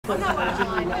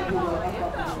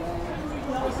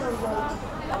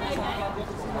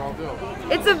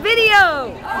It's a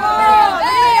video!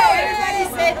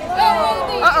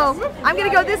 Uh-oh. I'm going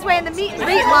to go this way in the meet and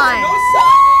greet line.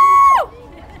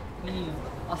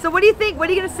 So what do you think? What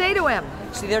are you going to say to him?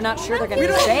 See, they're not sure they're going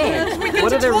to say.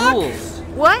 What are their rules?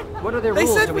 What? What are their rules?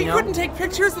 They said we couldn't take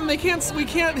pictures and we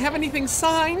can't have anything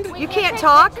signed. You can't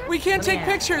talk? We can't take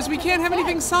pictures. We can't have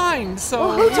anything signed. So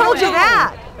well, who told you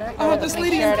that? Oh, this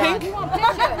lady in pink.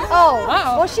 Oh,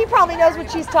 well, she probably knows what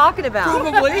she's talking about.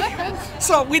 Probably.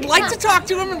 So we'd like to talk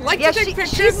to him and like to take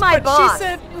pictures. She's my boss. She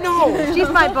said no. She's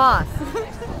my boss.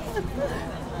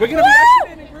 We're gonna be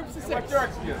actually in groups of 6.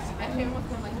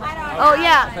 Oh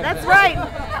yeah, that's right.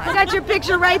 I got your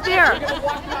picture right there.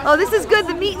 Oh, this is good.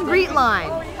 The meet and greet line.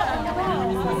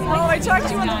 Oh, I talked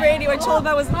to you on the radio. I told him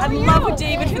I was in love with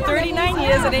David for 39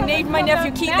 years, and I named my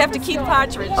nephew Keith after Keith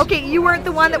Partridge. Okay, you weren't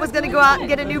the one that was going to go out and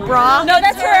get a new bra? No,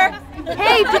 that's her.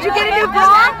 Hey, did you get a new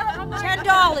bra? $10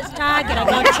 Target. I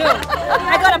got 2.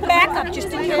 I got a backup just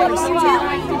in case. That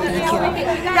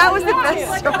was the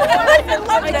best story.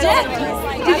 I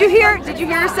did. Did you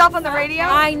hear yourself on the radio?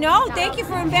 I know. Thank you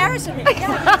for embarrassing me.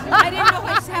 I didn't know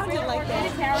I sounded like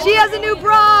that. She has a new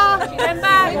bra. I'm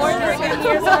back.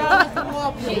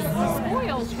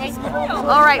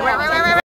 All right.